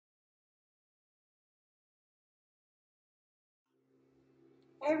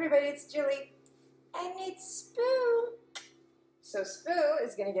Hey everybody, it's Jilly, and it's Spoo. So Spoo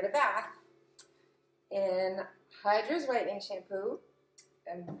is going to get a bath in OPAWZ Whitening Shampoo,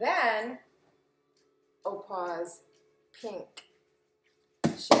 and then OPAWZ Pink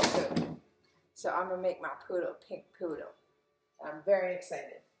Shampoo. So I'm going to make my poodle pink poodle. I'm very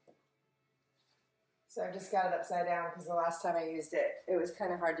excited. So I just got it upside down because the last time I used it, it was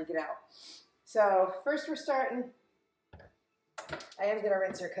kind of hard to get out. So first we're starting. I am going to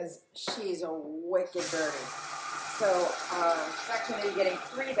rinse her because she's a wicked dirty. So she's actually going to be getting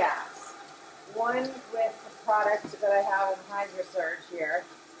 3 baths. One with the product that I have in Hyzer Surge here.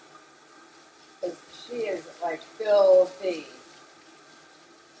 She is like filthy.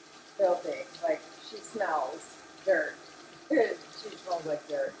 Filthy. Like she smells dirt. She smells like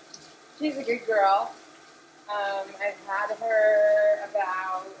dirt. She's a good girl. I've had her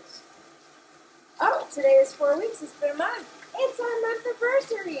about, today is 4 weeks. It's been a month. It's our month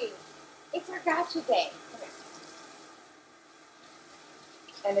anniversary. It's our gotcha day. Okay.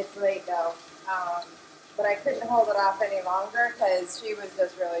 And it's late though. But I couldn't hold it off any longer because she was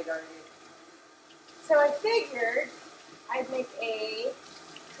just really dirty. So I figured I'd make a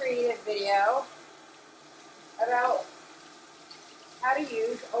creative video about how to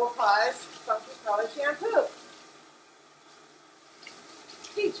use OPAWZ Funky Color Shampoo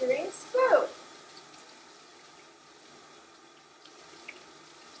featuring Spoo.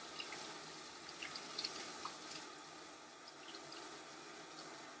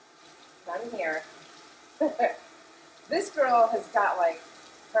 I'm here. This girl has got like,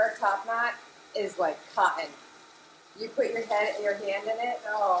 her top knot is like cotton. You put your hand in it,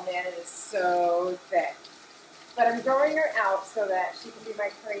 oh man, it is so thick. But I'm growing her out so that she can be my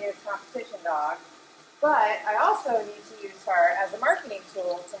creative competition dog. But I also need to use her as a marketing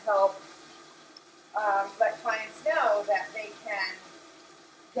tool to help let clients know that they can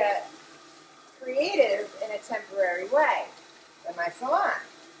get creative in a temporary way in my salon.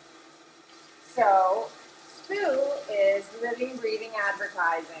 So, Spoo is living, breathing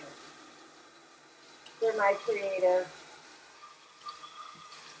advertising. They're my creative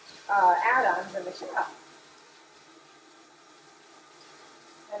add-ons in the shop.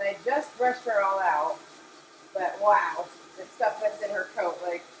 And I just brushed her all out, but wow, the stuff that's in her coat,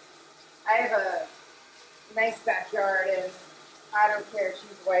 like, I have a nice backyard and I don't care if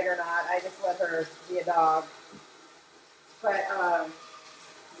she's white or not, I just let her be a dog. But,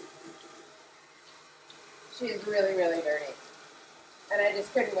 she's really, really dirty. And I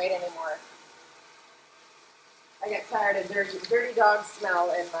just couldn't wait anymore. I get tired of dirty dog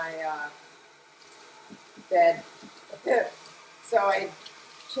smell in my bed. So I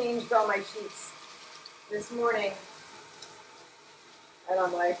changed all my sheets this morning. And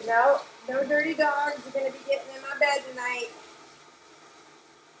I'm like, no dirty dogs are going to be getting in my bed tonight.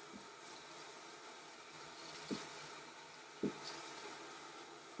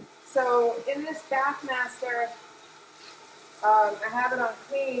 So in this Bath Master, I have it on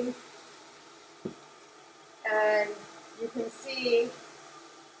clean, and you can see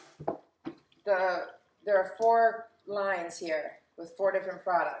there are 4 lines here with 4 different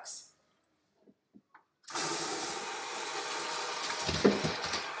products.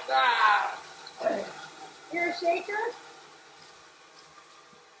 You're a shaker?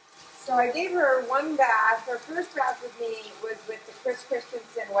 So I gave her 1 bath. Her first bath with me was with the Chris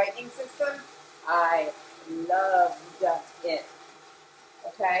Christensen whitening system. I loved it.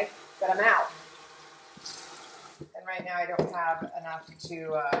 Okay? But I'm out. And right now I don't have enough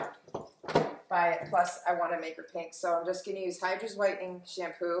to buy it. Plus I want to make her pink. So I'm just going to use OPAWZ Whitening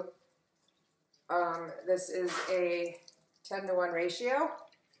Shampoo. This is a 10-to-1 ratio.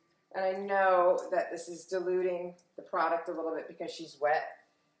 And I know that this is diluting the product a little bit because she's wet.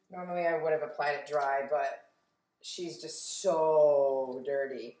 Normally I would have applied it dry, but she's just so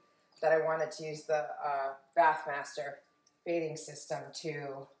dirty that I wanted to use the Bath Master bathing system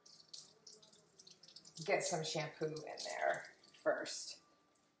to get some shampoo in there first.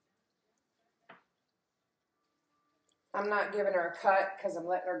 I'm not giving her a cut because I'm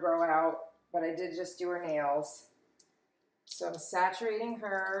letting her grow out, but I did just do her nails. So I'm saturating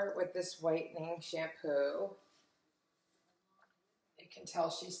her with this whitening shampoo. You can tell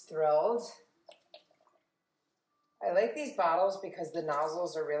she's thrilled. I like these bottles because the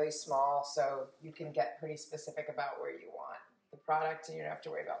nozzles are really small, so you can get pretty specific about where you want the product, and you don't have to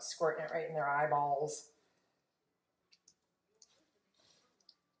worry about squirting it right in their eyeballs.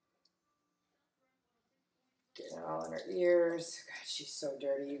 Getting it all in her ears. God, she's so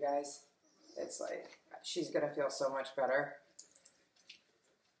dirty, you guys. It's like, she's gonna feel so much better.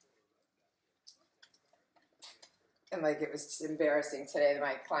 And like, it was just embarrassing today to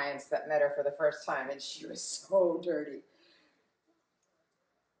my clients that met her for the first time, and she was so dirty.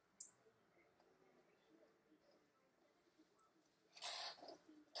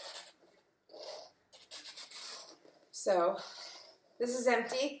 So this is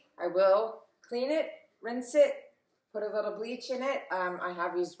empty. I will clean it, rinse it, put a little bleach in it. I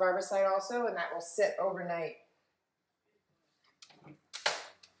have used barbicide also, and that will sit overnight.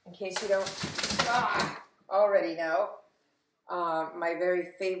 In case you don't already know, my very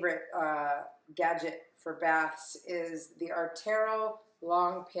favorite gadget for baths is the Artero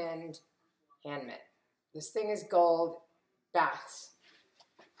long pinned hand mitt. This thing is gold. Baths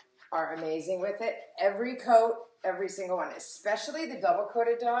are amazing with it. Every coat, every single one, especially the double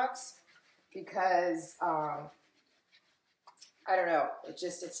coated dogs, because I don't know,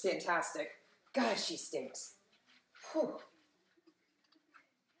 it's fantastic. Gosh, she stinks. Whew.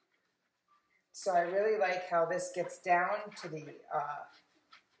 So I really like how this gets down to the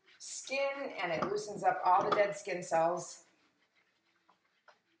skin, and it loosens up all the dead skin cells.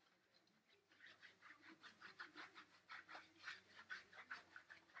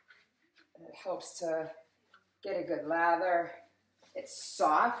 And it helps to get a good lather. It's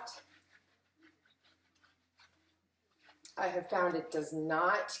soft. I have found it does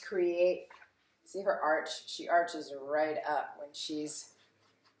not create, see her arch? She arches right up when she's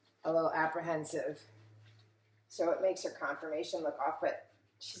a little apprehensive. So it makes her conformation look off, but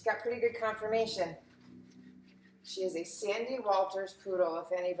she's got pretty good conformation. She is a Sandy Walters poodle,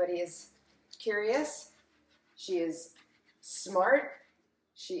 if anybody is curious. She is smart.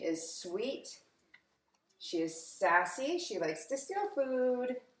 She is sweet. She is sassy. She likes to steal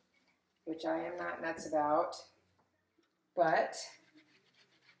food, which I am not nuts about. But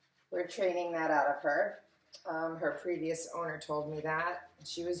we're training that out of her. Her previous owner told me that.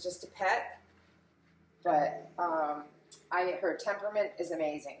 She was just a pet. But her temperament is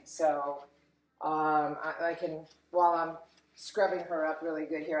amazing. So I can, while I'm scrubbing her up really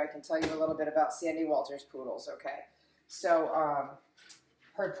good here, I can tell you a little bit about Sandy Walters poodles, okay? So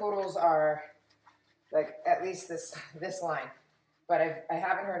her poodles are like at least this line. But I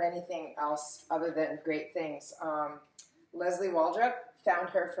haven't heard anything else other than great things. Leslie Waldrop found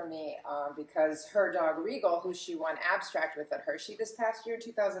her for me because her dog Regal, who she won abstract with at Hershey this past year,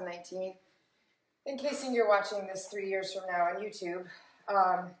 2019, in case you're watching this 3 years from now on YouTube.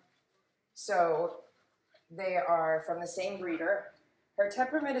 So they are from the same breeder. Her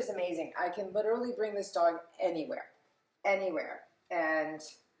temperament is amazing. I can literally bring this dog anywhere, anywhere. And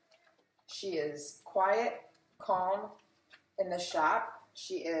she is quiet, calm in the shop.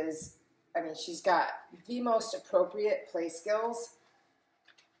 She is, I mean, she's got the most appropriate play skills.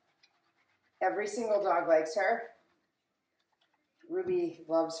 Every single dog likes her. Ruby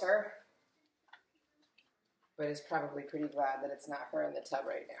loves her, but is probably pretty glad that it's not her in the tub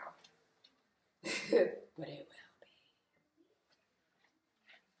right now. But it will be.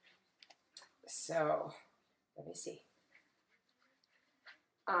 So, let me see.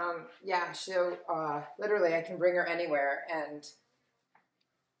 Yeah, she'll, literally, I can bring her anywhere, and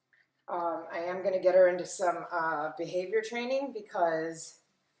I am going to get her into some behavior training because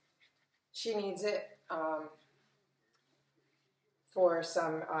she needs it for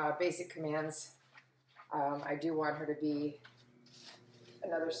some basic commands. I do want her to be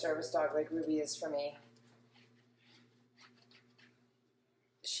another service dog like Ruby is for me.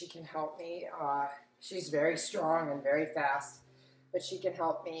 She can help me. She's very strong and very fast, but she can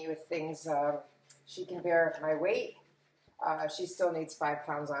help me with things. She can bear my weight. She still needs 5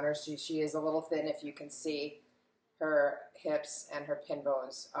 pounds on her. She is a little thin, if you can see her hips and her pin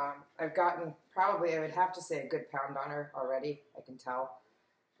bones. I've gotten probably, I would have to say, a good pound on her already. I can tell,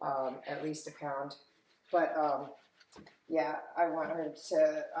 at least a pound. But yeah, I want her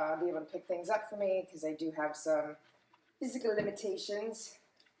to be able to pick things up for me because I do have some physical limitations.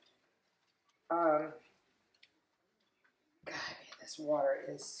 God, man, this water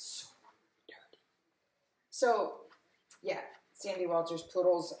is so dirty. So, yeah, Sandy Walters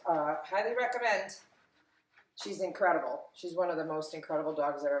Poodles, highly recommend. She's incredible. She's one of the most incredible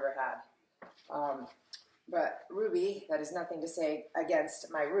dogs I've ever had. But Ruby, that is nothing to say against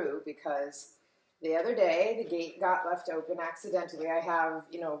my Roo, because the other day the gate got left open accidentally. I have,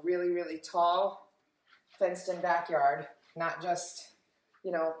 you know, really, really tall fenced-in backyard, not just,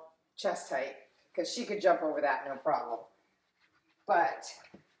 you know, chest height, because she could jump over that no problem. But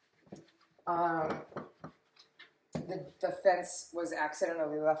the fence was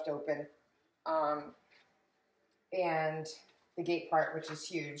accidentally left open, and the gate part, which is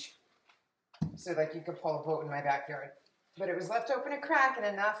huge, so like you could pull a boat in my backyard. But it was left open a crack and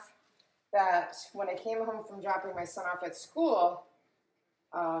enough that when I came home from dropping my son off at school,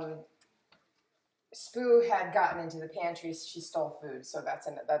 Spoo had gotten into the pantry. She stole food, so that's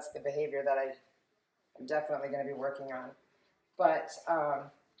the behavior that I'm definitely going to be working on. But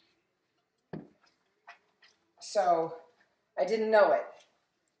so I didn't know it.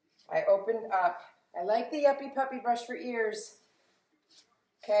 I opened up. I like the Yuppie Puppy brush for ears.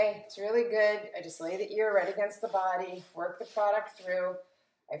 Okay, it's really good. I just lay the ear right against the body, work the product through.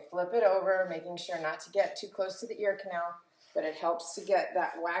 I flip it over, making sure not to get too close to the ear canal, but it helps to get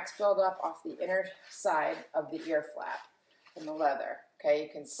that wax buildup off the inner side of the ear flap and the leather. Okay, you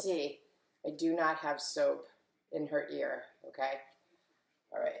can see I do not have soap in her ear. Okay,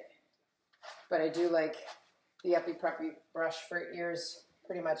 all right. But I do like the Yuppie Puppy brush for ears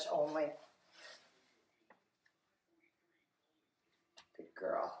pretty much only. Good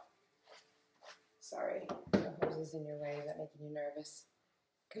girl. Sorry, the hose is in your way. Is that making you nervous?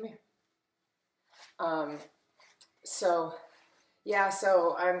 Come here.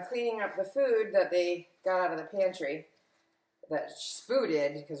 So I'm cleaning up the food that they got out of the pantry that Spoo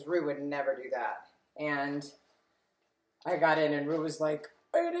did, because Rue would never do that. And I got in and Rue was like,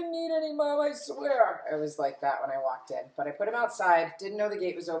 I didn't need any, Mom, I swear. I was like that when I walked in. But I put him outside, didn't know the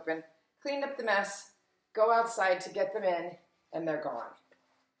gate was open, cleaned up the mess, go outside to get them in, and they're gone.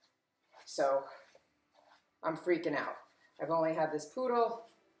 So I'm freaking out. I've only had this poodle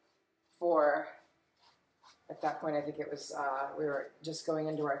for, at that point, I think it was, we were just going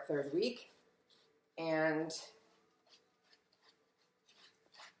into our 3rd week. And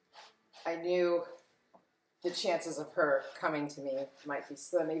I knew the chances of her coming to me might be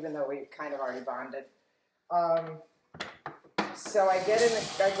slim, even though we kind of already bonded. So I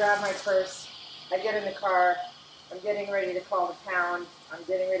grab my purse, I get in the car, I'm getting ready to call the pound, I'm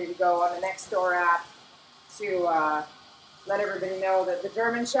getting ready to go on the Nextdoor app to let everybody know that the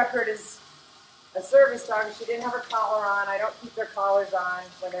German Shepherd is a service dog. She didn't have her collar on. I don't keep their collars on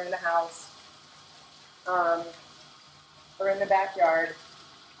when they're in the house or in the backyard.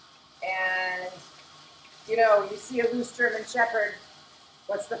 And, you know, you see a loose German Shepherd,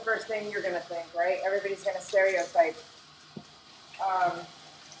 what's the first thing you're going to think, right? Everybody's going to stereotype.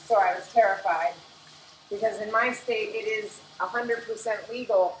 So I was terrified, because in my state it is 100%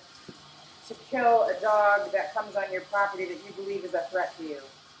 legal to kill a dog that comes on your property that you believe is a threat to you.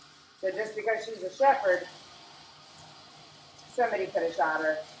 So just because she's a shepherd, somebody could have shot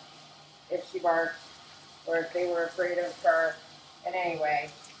her if she barked or if they were afraid of her in any way.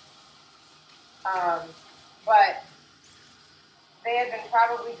 But they had been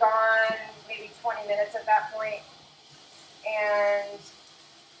probably gone maybe 20 minutes at that point. And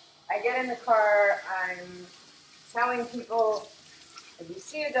I get in the car, I'm telling people, if you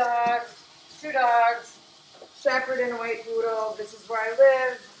see a dog, 2 dogs, shepherd and a white poodle, this is where I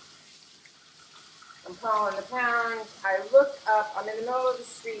live. I'm calling the pound. I look up, I'm in the middle of the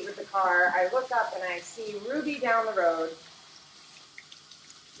street with the car. I look up and I see Ruby down the road,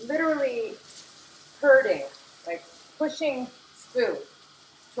 literally herding, like pushing Spoo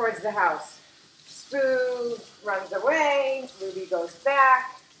towards the house. Spoo runs away, Ruby goes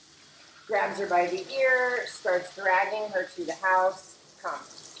back, grabs her by the ear, starts dragging her to the house. Come.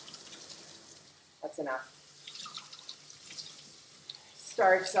 That's enough.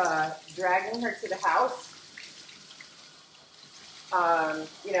 Starts dragging her to the house.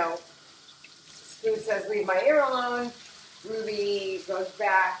 You know, Spoo says, leave my ear alone. Ruby goes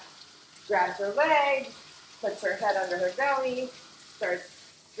back, grabs her leg, puts her head under her belly, starts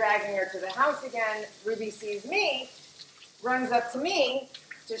dragging her to the house again. Ruby sees me, runs up to me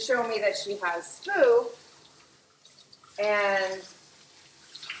to show me that she has Spoo, and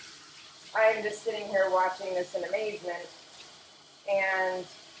I'm just sitting here watching this in amazement. And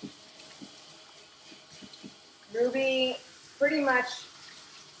Ruby pretty much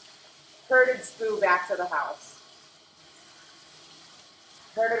herded Spoo back to the house.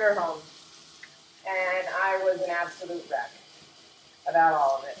 Herded her home. And I was an absolute wreck about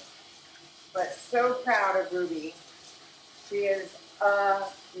all of it. But so proud of Ruby. She is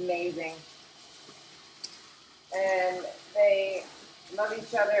amazing. And they love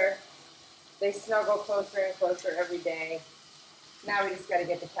each other. They snuggle closer and closer every day. Now we just got to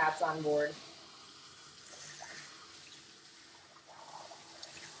get the cats on board.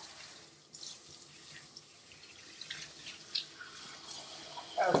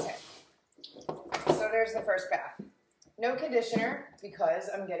 Okay. So there's the first bath. No conditioner because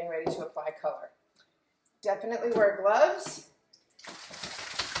I'm getting ready to apply color. Definitely wear gloves.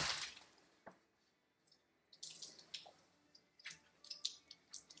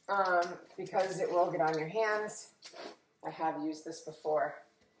 Because it will get on your hands. I have used this before.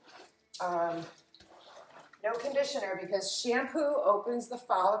 No conditioner because shampoo opens the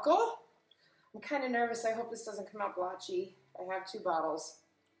follicle. I'm kind of nervous. I hope this doesn't come out blotchy. I have 2 bottles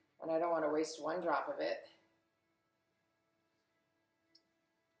and I don't want to waste 1 drop of it.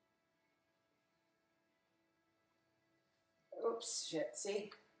 Oops, shit,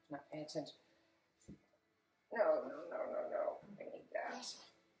 see? Not paying attention. No. I need that.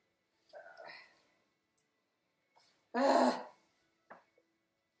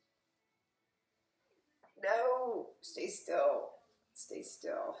 No, stay still. Stay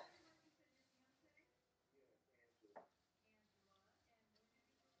still.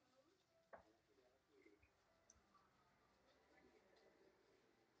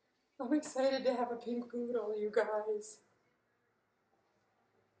 I'm excited to have a pink poodle, you guys.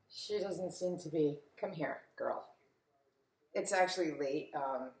 She doesn't seem to be. Come here, girl. It's actually late.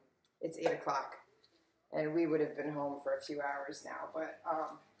 It's 8 o'clock, and we would have been home for a few hours now, but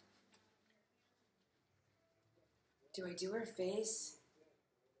do I do her face?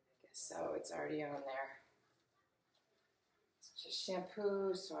 I guess so. It's already on there. It's just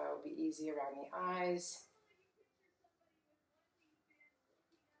shampoo, so it'll be easy around the eyes.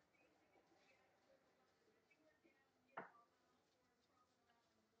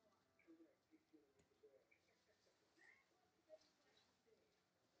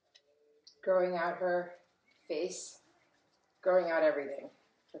 Growing out her face, growing out everything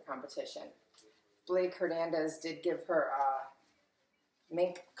for competition. Blake Hernandez did give her a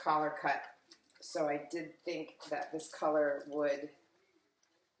mink collar cut, so I did think that this color would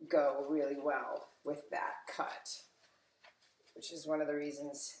go really well with that cut, which is one of the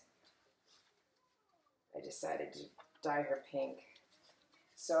reasons I decided to dye her pink.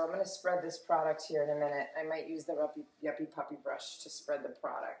 So I'm going to spread this product here in a minute. I might use the Yuppie Puppy brush to spread the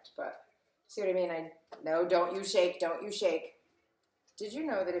product, but see what I mean? No, don't you shake, don't you shake. Did you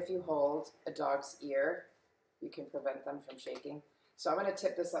know that if you hold a dog's ear, you can prevent them from shaking? So I'm going to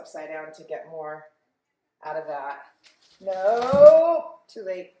tip this upside down to get more out of that. No, too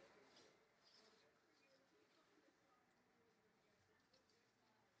late.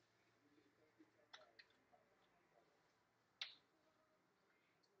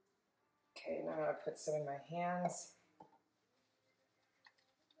 Okay, now I'm going to put some in my hands.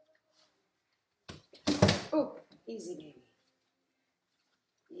 Oh, easy, baby.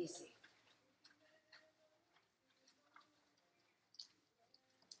 Easy.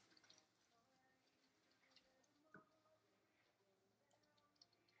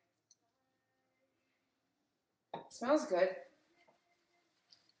 Smells good.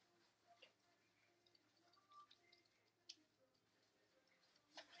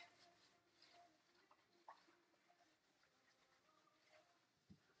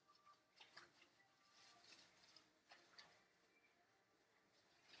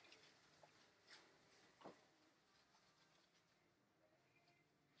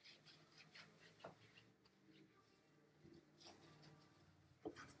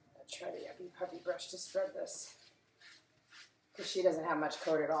 I'll try the Yuppie Puppy brush to spread this, because she doesn't have much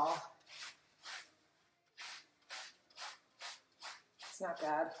coat at all. It's not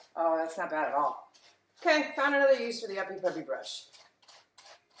bad. Oh, that's not bad at all. Okay, found another use for the Yuppie Puppy brush.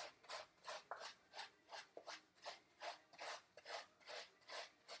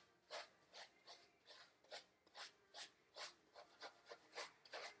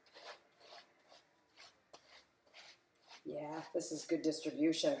 Yeah, this is good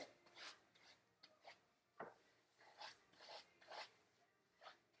distribution.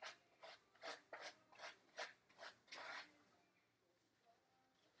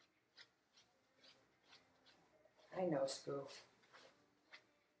 I know, Spoo.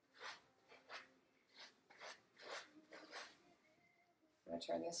 I'm going to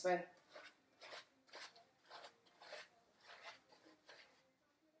turn this way.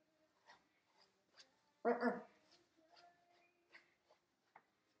 Oh.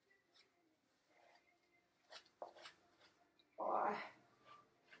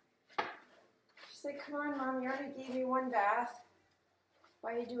 She's like, come on, Mom, you already gave me 1 bath.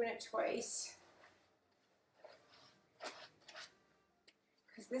 Why are you doing it twice?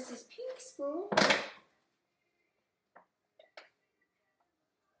 Because this is pink, Spoo.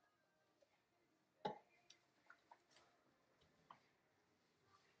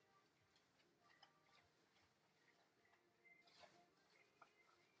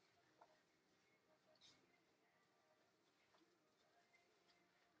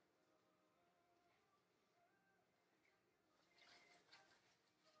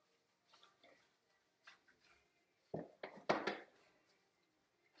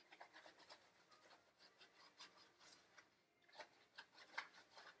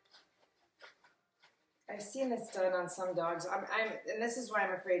 I've seen this done on some dogs. And this is why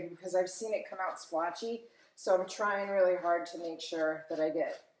I'm afraid, because I've seen it come out splotchy. So I'm trying really hard to make sure that I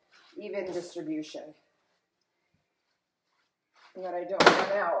get even distribution and that I don't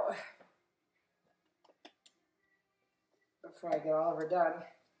run out before I get all of her done.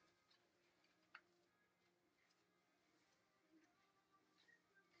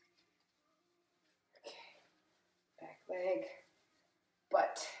 Okay, back leg,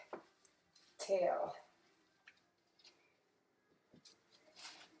 butt, tail.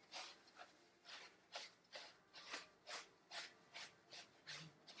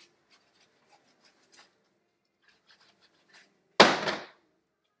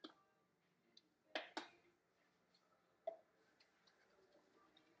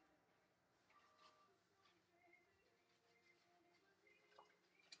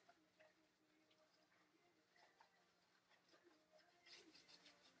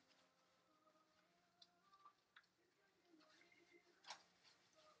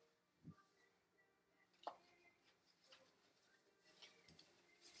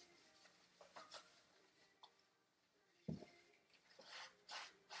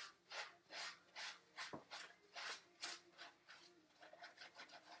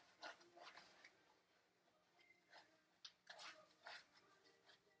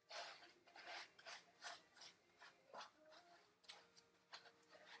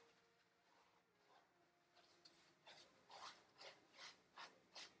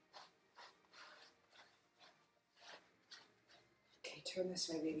 Okay, turn this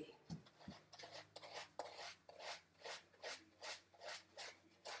way, baby.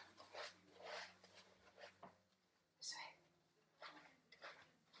 This way.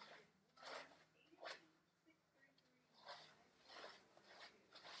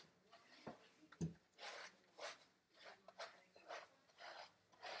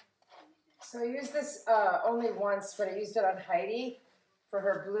 So I used this only once, but I used it on Heidi for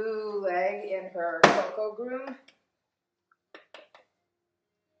her blue leg in her Cocoa Groom.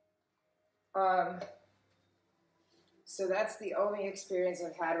 So that's the only experience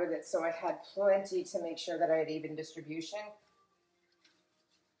I've had with it. So I had plenty to make sure that I had even distribution.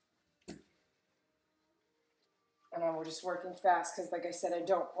 And we're just working fast because, like I said, I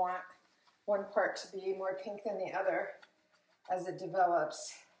don't want one part to be more pink than the other as it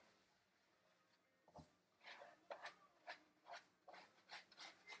develops.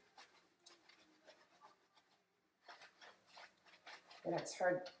 And it's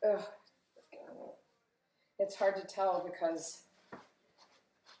hard. Ugh. It's hard to tell because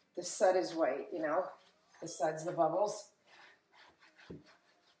the sud is white, you know? The sud's the bubbles.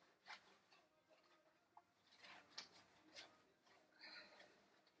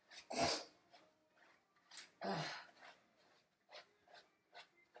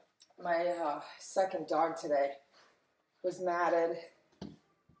 My second dog today was matted,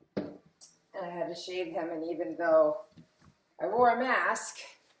 and I had to shave him, and even though I wore a mask,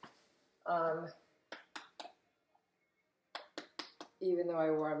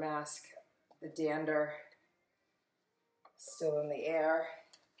 the dander is still in the air.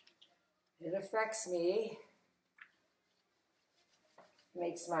 It affects me.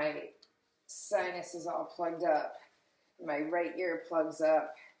 Makes my sinuses all plugged up. My right ear plugs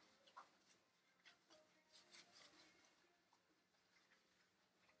up.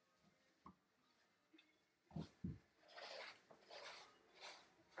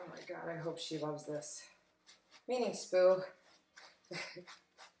 Oh my God, I hope she loves this. Meaning Spoo.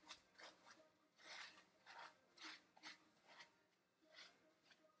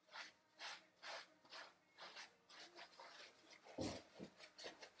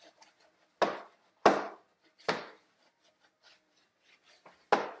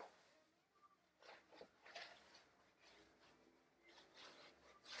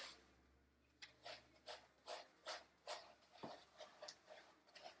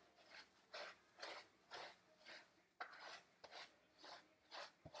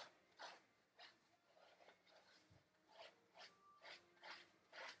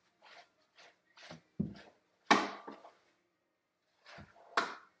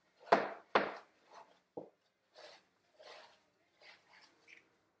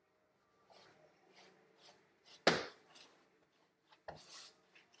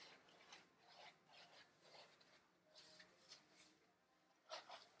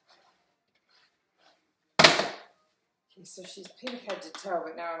 Okay, so she's pink head to toe,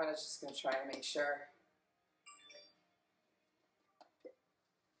 but now I'm just going to try and make sure.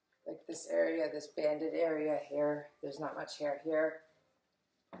 Like this area, this banded area here, there's not much hair here.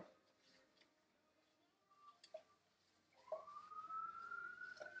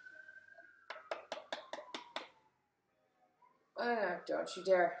 Oh, no, don't you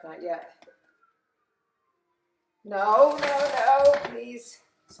dare. Not yet. No, no, no, please.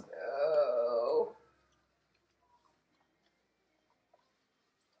 No.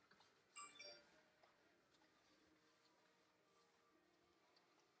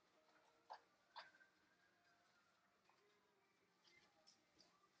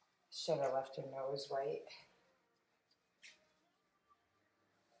 Should have left her nose white.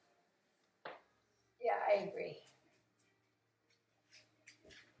 Yeah, I agree.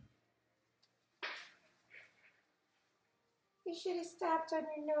 You should have stopped on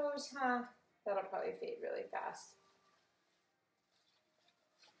your nose, huh? That'll probably fade really fast.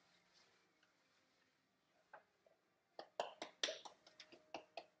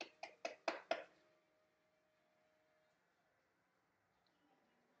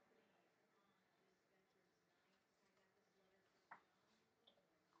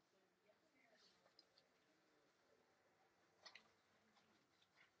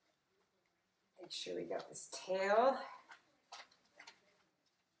 Make sure we got this tail.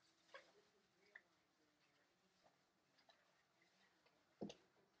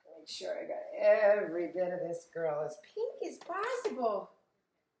 Make sure I got every bit of this girl as pink as possible.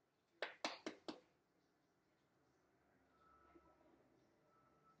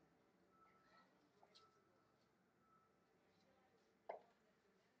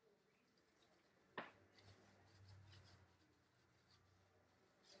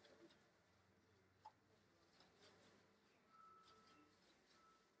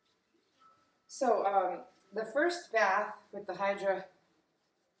 So the first bath with the Hydra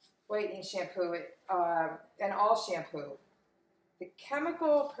whitening shampoo and all shampoo, the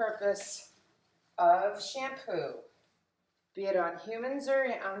chemical purpose of shampoo, be it on humans or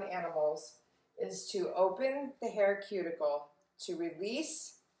on animals, is to open the hair cuticle to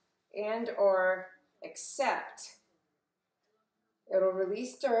release and or accept. It'll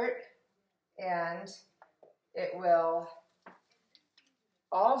release dirt, and it will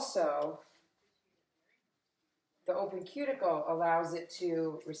also, the open cuticle allows it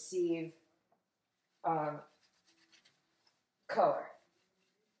to receive color.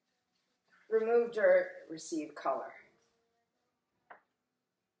 Remove dirt, receive color.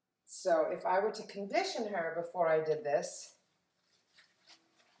 So if I were to condition her before I did this,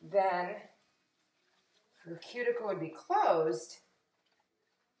 then her cuticle would be closed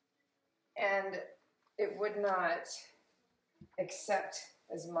and it would not accept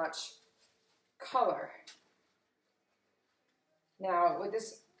as much color. Now with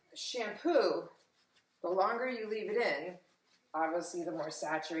this shampoo, the longer you leave it in, obviously the more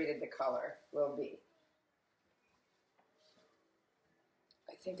saturated the color will be.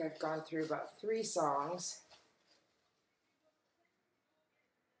 I think I've gone through about 3 songs.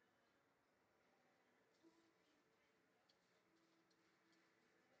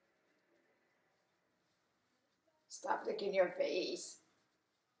 Stop licking your face.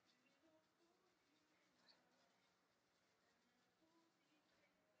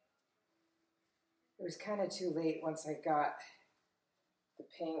 It was kind of too late once I got the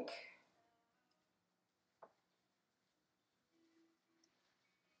pink.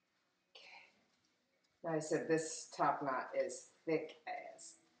 Okay. Now I said this top knot is thick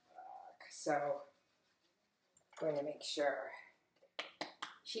as fuck, so I'm going to make sure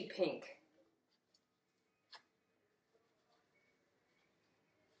she pink.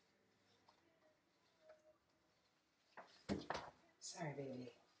 Sorry,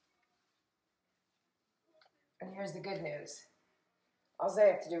 baby. And here's the good news. All I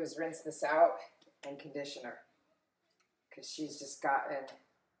have to do is rinse this out and condition her, because she's just gotten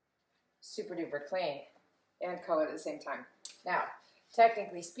super duper clean and colored at the same time. Now,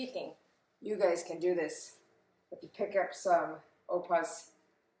 technically speaking, you guys can do this if you pick up some OPAWZ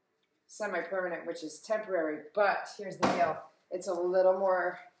semi-permanent, which is temporary, but here's the deal. It's a little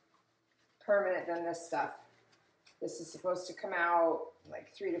more permanent than this stuff. This is supposed to come out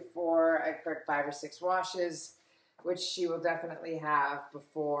like 3 to 4, I've heard 5 or 6 washes, which she will definitely have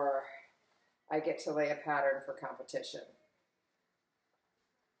before I get to lay a pattern for competition.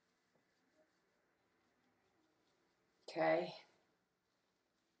 Okay.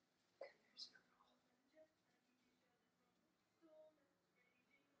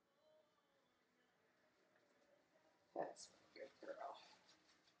 That's a good girl.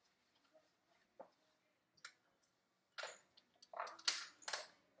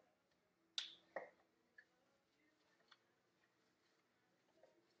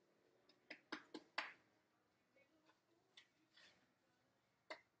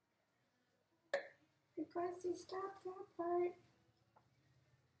 Because you stopped that part.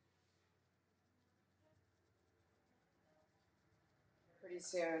 pretty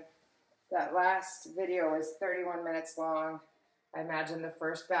soon. That last video was 31 minutes long. I imagine the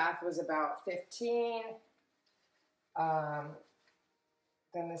first bath was about 15.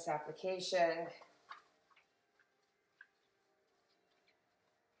 Then this application.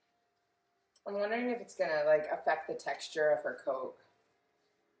 I'm wondering if it's gonna like affect the texture of her coat.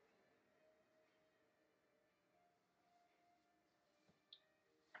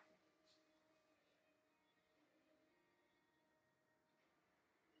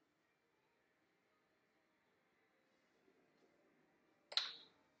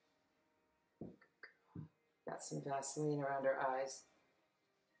 Got some Vaseline around her eyes.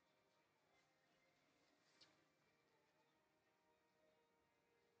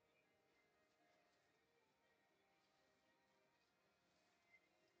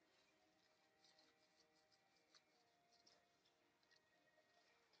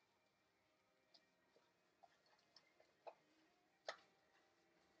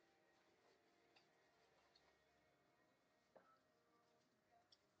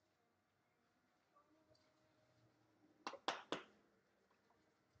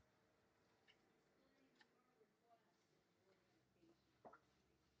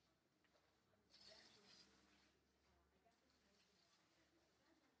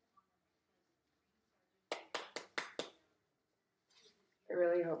 I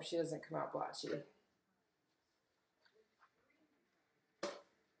really hope she doesn't come out blotchy. Okay,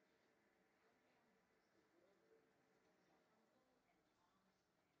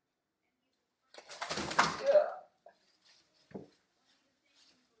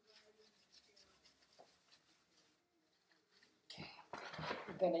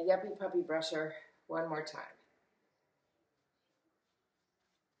 I'm gonna yuppie puppy brush her one more time.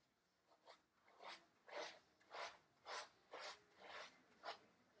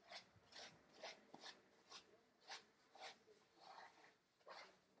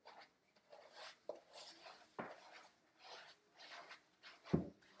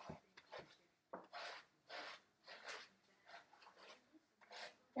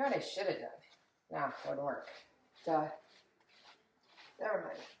 You know what I should have done? Nah, wouldn't work. Duh.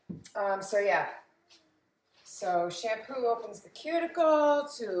 Never mind. So yeah. So shampoo opens the cuticle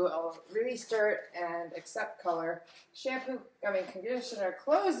to release dirt and accept color. Conditioner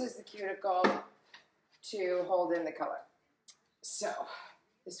closes the cuticle to hold in the color. So,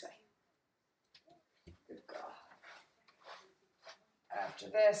 this way. Good girl. After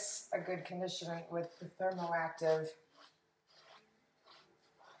this, a good conditioner with the thermoactive.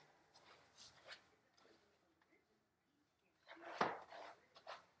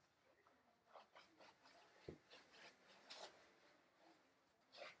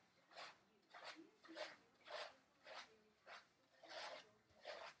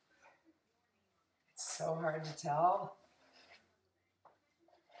 So hard to tell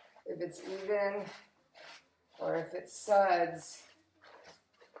if it's even or if it's suds.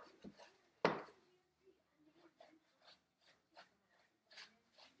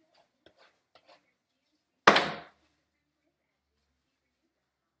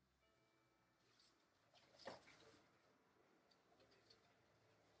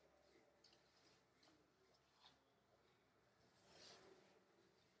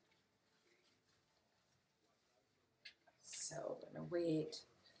 So I'm gonna wait.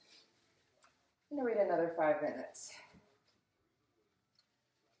 I'm gonna wait another 5 minutes.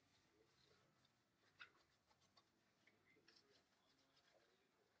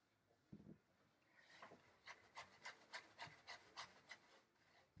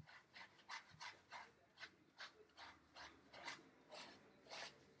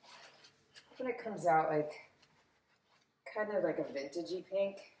 When it comes out like kind of like a vintagey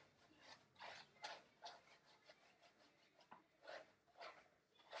pink.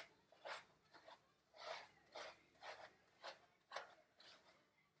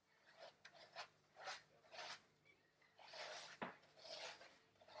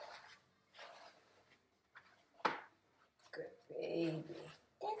 Good baby.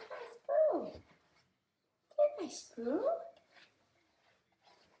 There's my Spoo. There's my Spoo.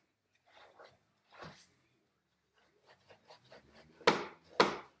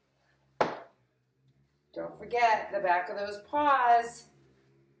 Don't forget the back of those paws.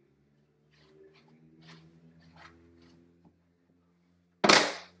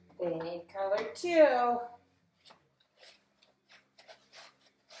 They need color too.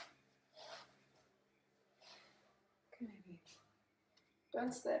 Come here, baby.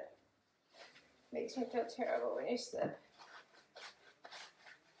 Don't slip. Makes me feel terrible when you slip.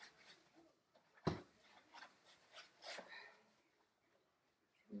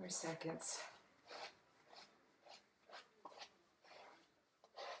 More seconds.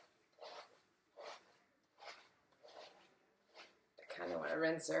 gonna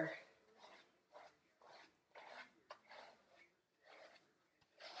rinse her.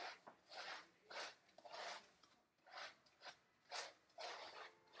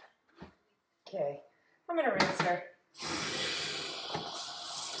 Okay, I'm gonna rinse her.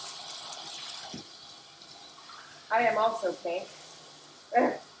 I am also pink.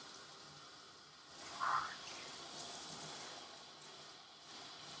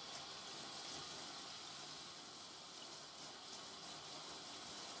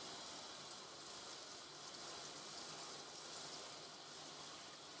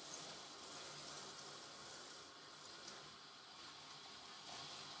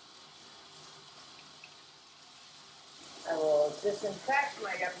 I will disinfect.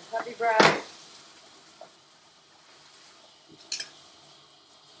 I got the puppy brush.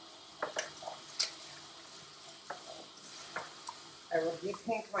 I will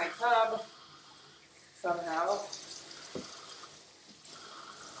de-pink my tub somehow.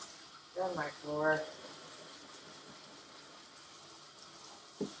 On my floor.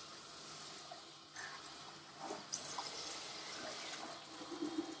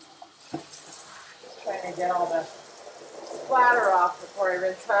 Trying to get all the splatter off before I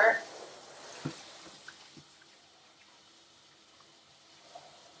rinse her.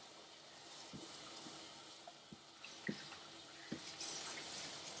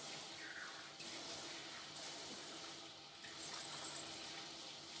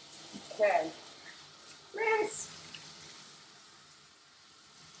 Okay. Rinse.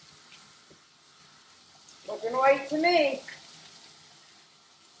 Looking white to me.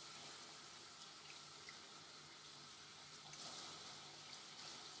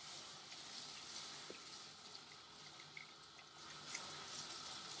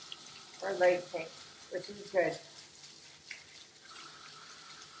 Or light pink, which is good.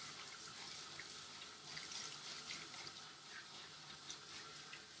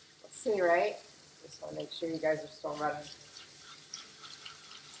 Let's see, right? Just want to make sure you guys are still running.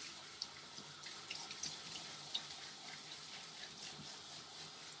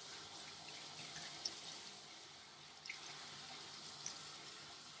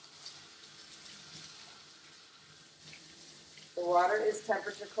 The water is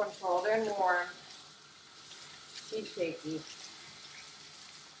temperature controlled and warm. She's shaky.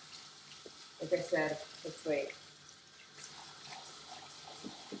 Like I said, let's wait.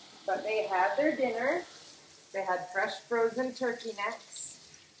 But they had their dinner. They had fresh frozen turkey necks.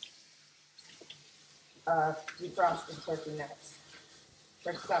 Defrosted turkey necks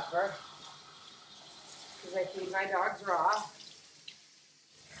for supper. Because I feed my dogs raw.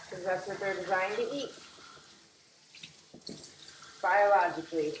 Because that's what they're designed to eat.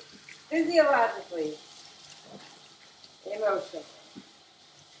 Biologically, physiologically, emotionally.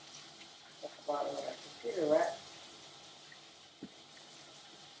 At the bottom of my computer wet.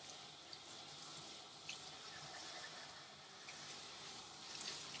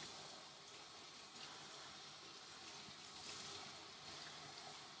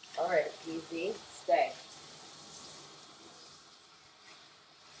 All right, easy, stay.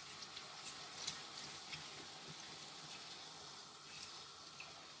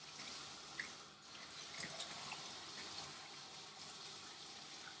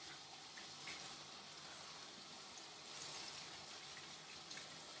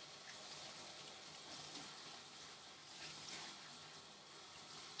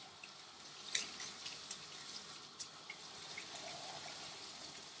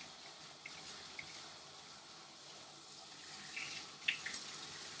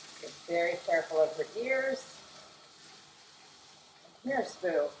 Very careful of her ears. Here,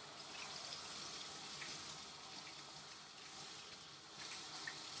 Spoo.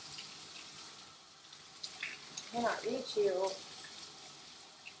 I cannot reach you.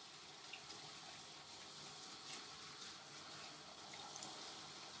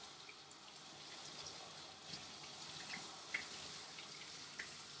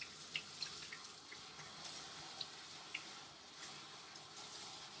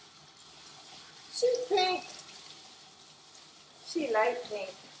 She's pink. She light pink.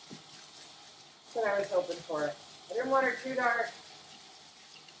 That's what I was hoping for. I didn't want her too dark.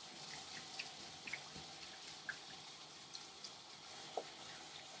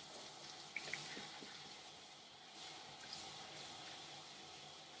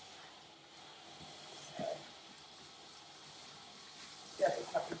 Got the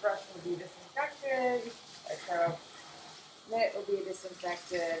puppy brush will be disinfected. Our mitt will be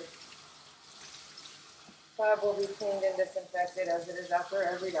disinfected. Tub will be cleaned and disinfected as it is after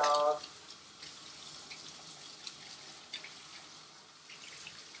every dog.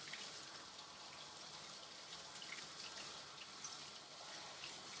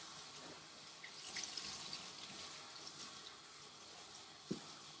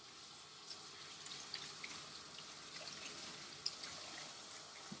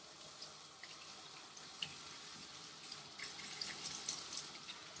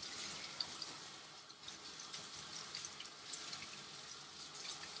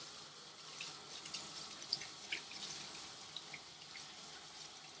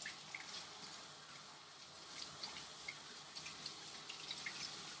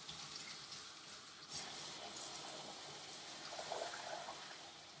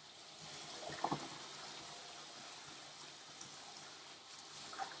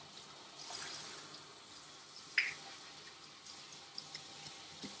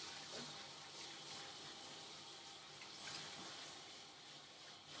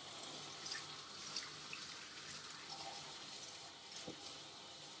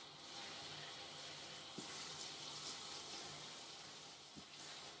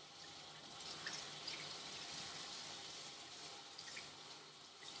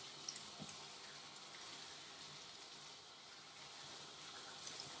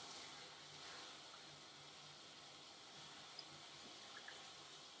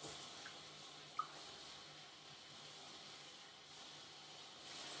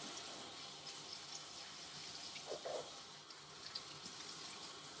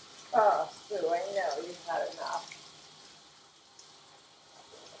 Oh, Spoo, I know you've had enough.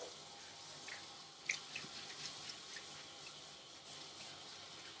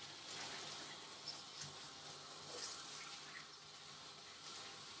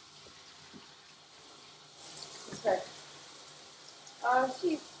 Okay. Oh,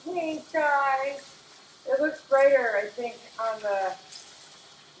 she's pink, guys. It looks brighter, I think, on the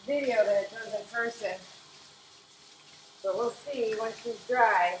video than it does in person. So we'll see once she's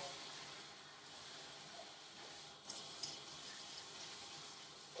dry.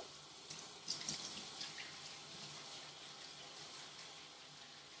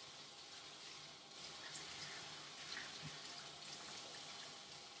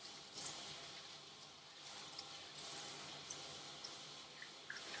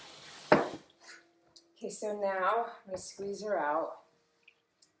 Okay, so now I'm going to squeeze her out.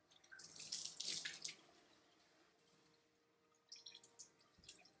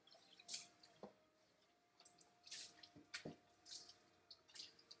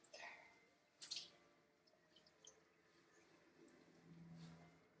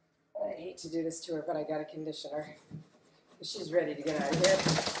 I hate to do this to her, but I got to condition her. She's ready to get out of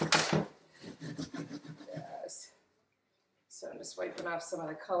here. Yes. So I'm just wiping off some of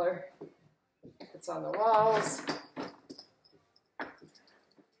the color that's on the walls.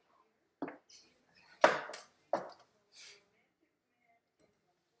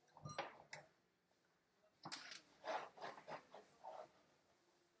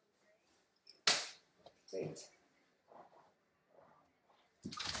 Wait.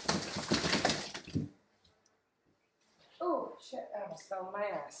 Oh, shit, I almost fell on my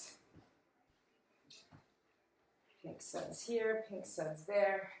ass. Pink suds here, pink suds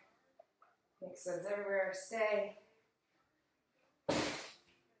there, pink suds everywhere, stay.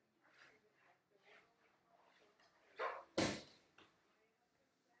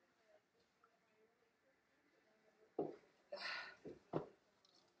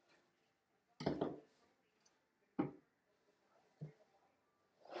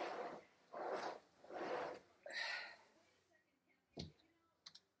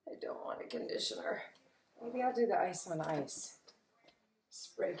 I don't want a conditioner. Maybe I'll do the ice on ice.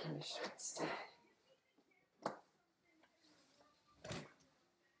 Spray conditioner instead.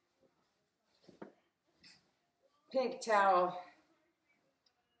 Pink towel.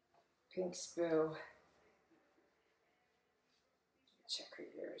 Pink Spoo. Check her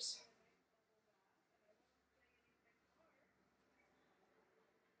ears.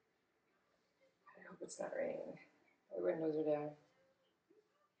 I hope it's not raining. The windows are down.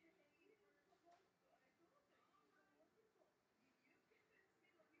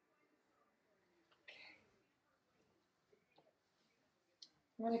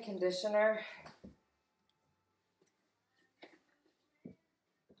 I'm going to condition her.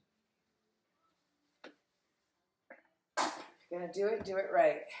 If you're going to do it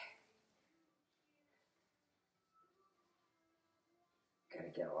right.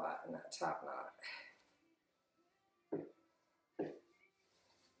 Got to get a lot in that top knot.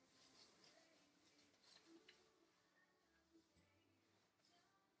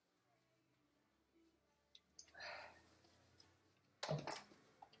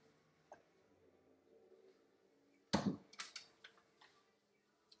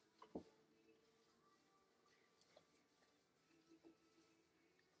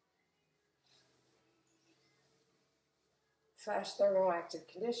 Flash Thermal Active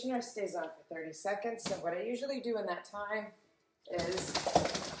Conditioner stays on for 30 seconds. So what I usually do in that time is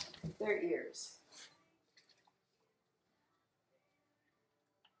their ears.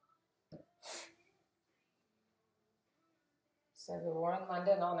 So the Warren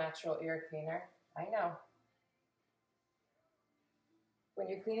London All Natural Ear Cleaner. I know. When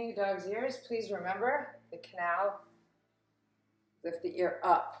you're cleaning a dog's ears, please remember the canal, lift the ear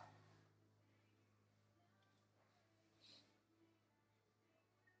up.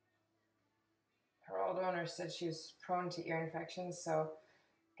 owner said she was prone to ear infections, so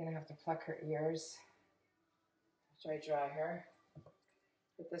I'm gonna have to pluck her ears after I dry her.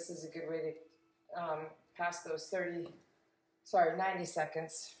 But this is a good way to pass those 90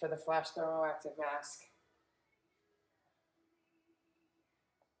 seconds for the flash thermoactive mask.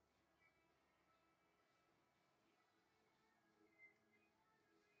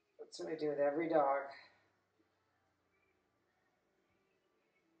 That's what I do with every dog.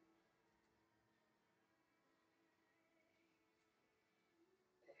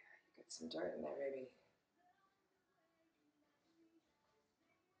 Get some dirt in there, baby.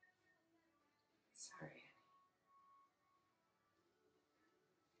 Sorry.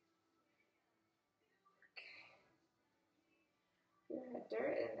 Okay. You had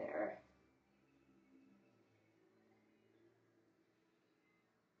dirt in there.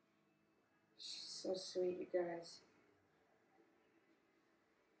 She's so sweet, you guys.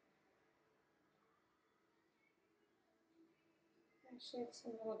 She had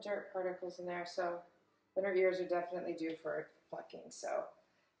some little dirt particles in there, so but her ears are definitely due for plucking, so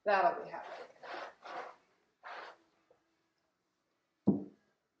that'll be happening.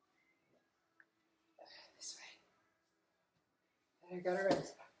 This way. And I got her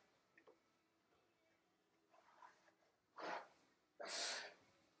rinse.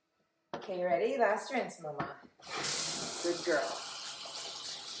 Okay, ready? Last rinse, Mama. Good girl.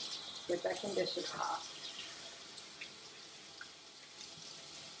 Get that condition off.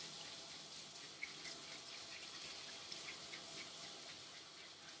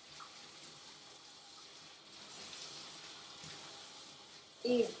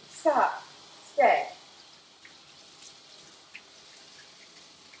 Easy. Stop. Stay.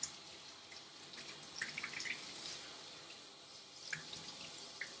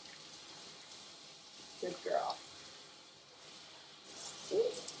 Good girl.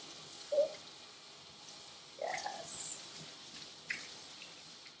 Yes.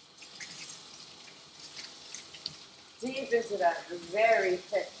 Deep into that very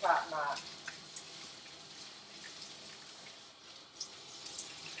thick top knot.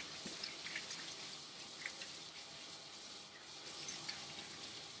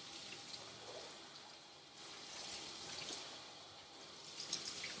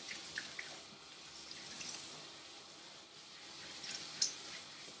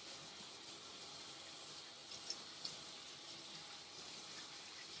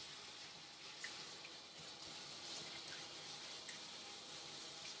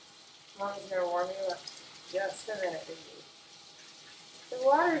 Mom's gonna warm you up just a minute, baby. The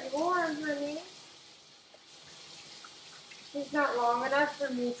water's warm, honey. She's not long enough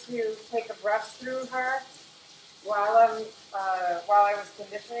for me to take a brush through her while I was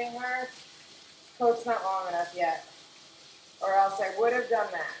conditioning her. Coat's not long enough yet, or else I would have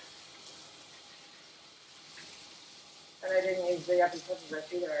done that. And I didn't use the yuppie puppy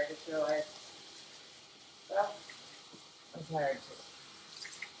brush either. I just realized. Well, I'm tired too.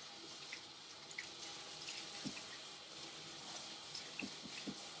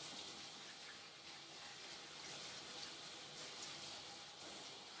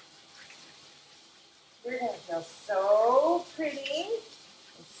 You're going to feel so pretty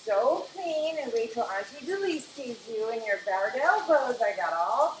and so clean, and wait till Auntie Jilly sees you and your bared elbows. I got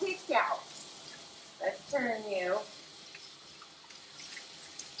all picked out. Let's turn you.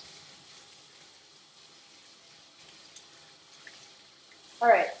 All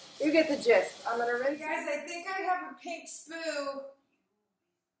right, you get the gist. I'm going to rinse. Guys, I think I have a pink Spoo.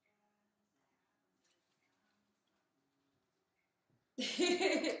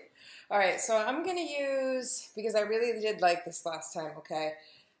 All right, so I'm going to use, because I really did like this last time, okay,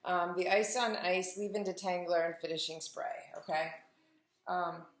 the Ice on Ice Leave-In Detangler and Finishing Spray, okay?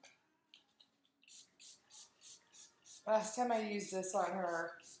 Last time I used this on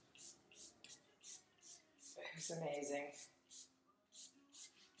her, it was amazing.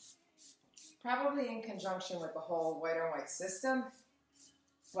 Probably in conjunction with the whole white on white system,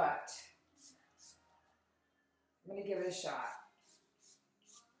 but I'm going to give it a shot.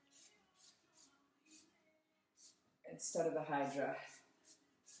 Instead of the Hydra.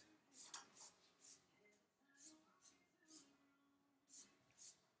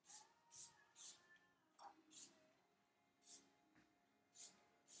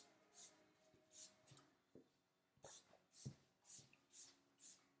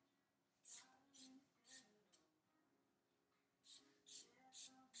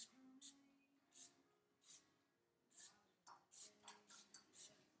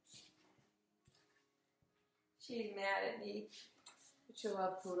 She's mad at me, but you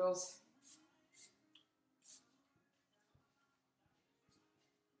love poodles.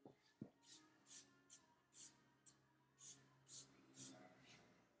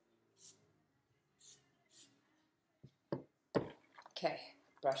 Okay,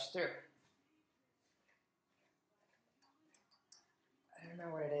 brush through. I don't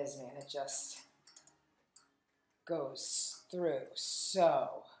know what it is, man. It just goes through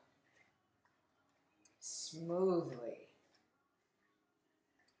so smoothly.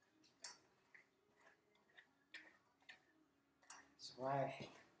 That's why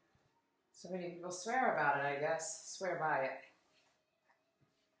so many people swear about it, I guess. Swear by it.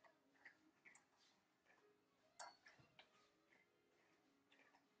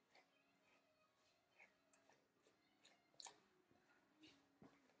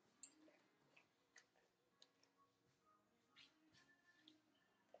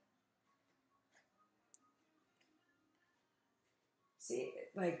 See,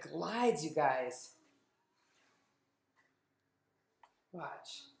 it like glides, you guys.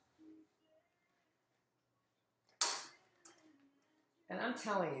 Watch. And I'm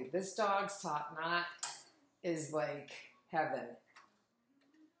telling you, this dog's top knot is like heaven.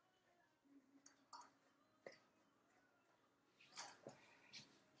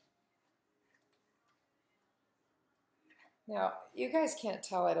 Now, you guys can't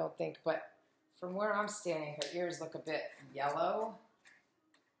tell, I don't think, but from where I'm standing, her ears look a bit yellow.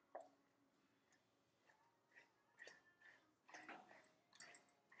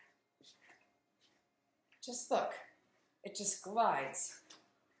 Just look, it just glides.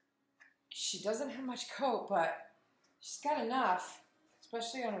 She doesn't have much coat, but she's got enough,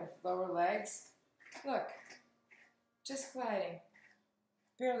 especially on her lower legs. Look, just gliding.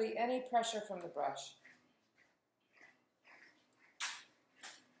 Barely any pressure from the brush.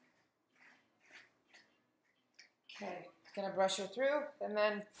 Okay, gonna brush her through and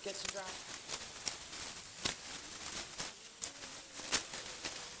then get to dry.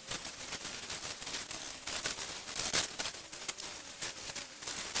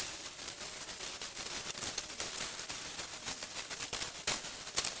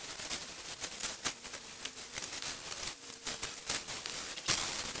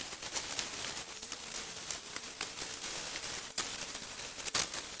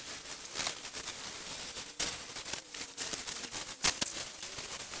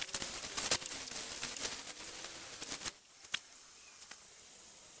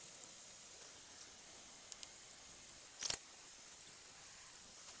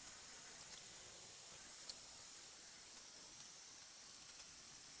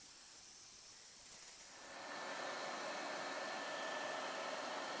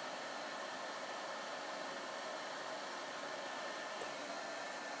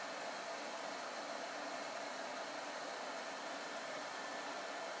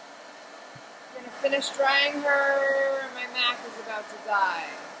 I'm gonna finish drying her. My Mac is about to die.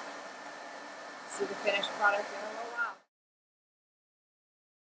 See the finished product in a little while.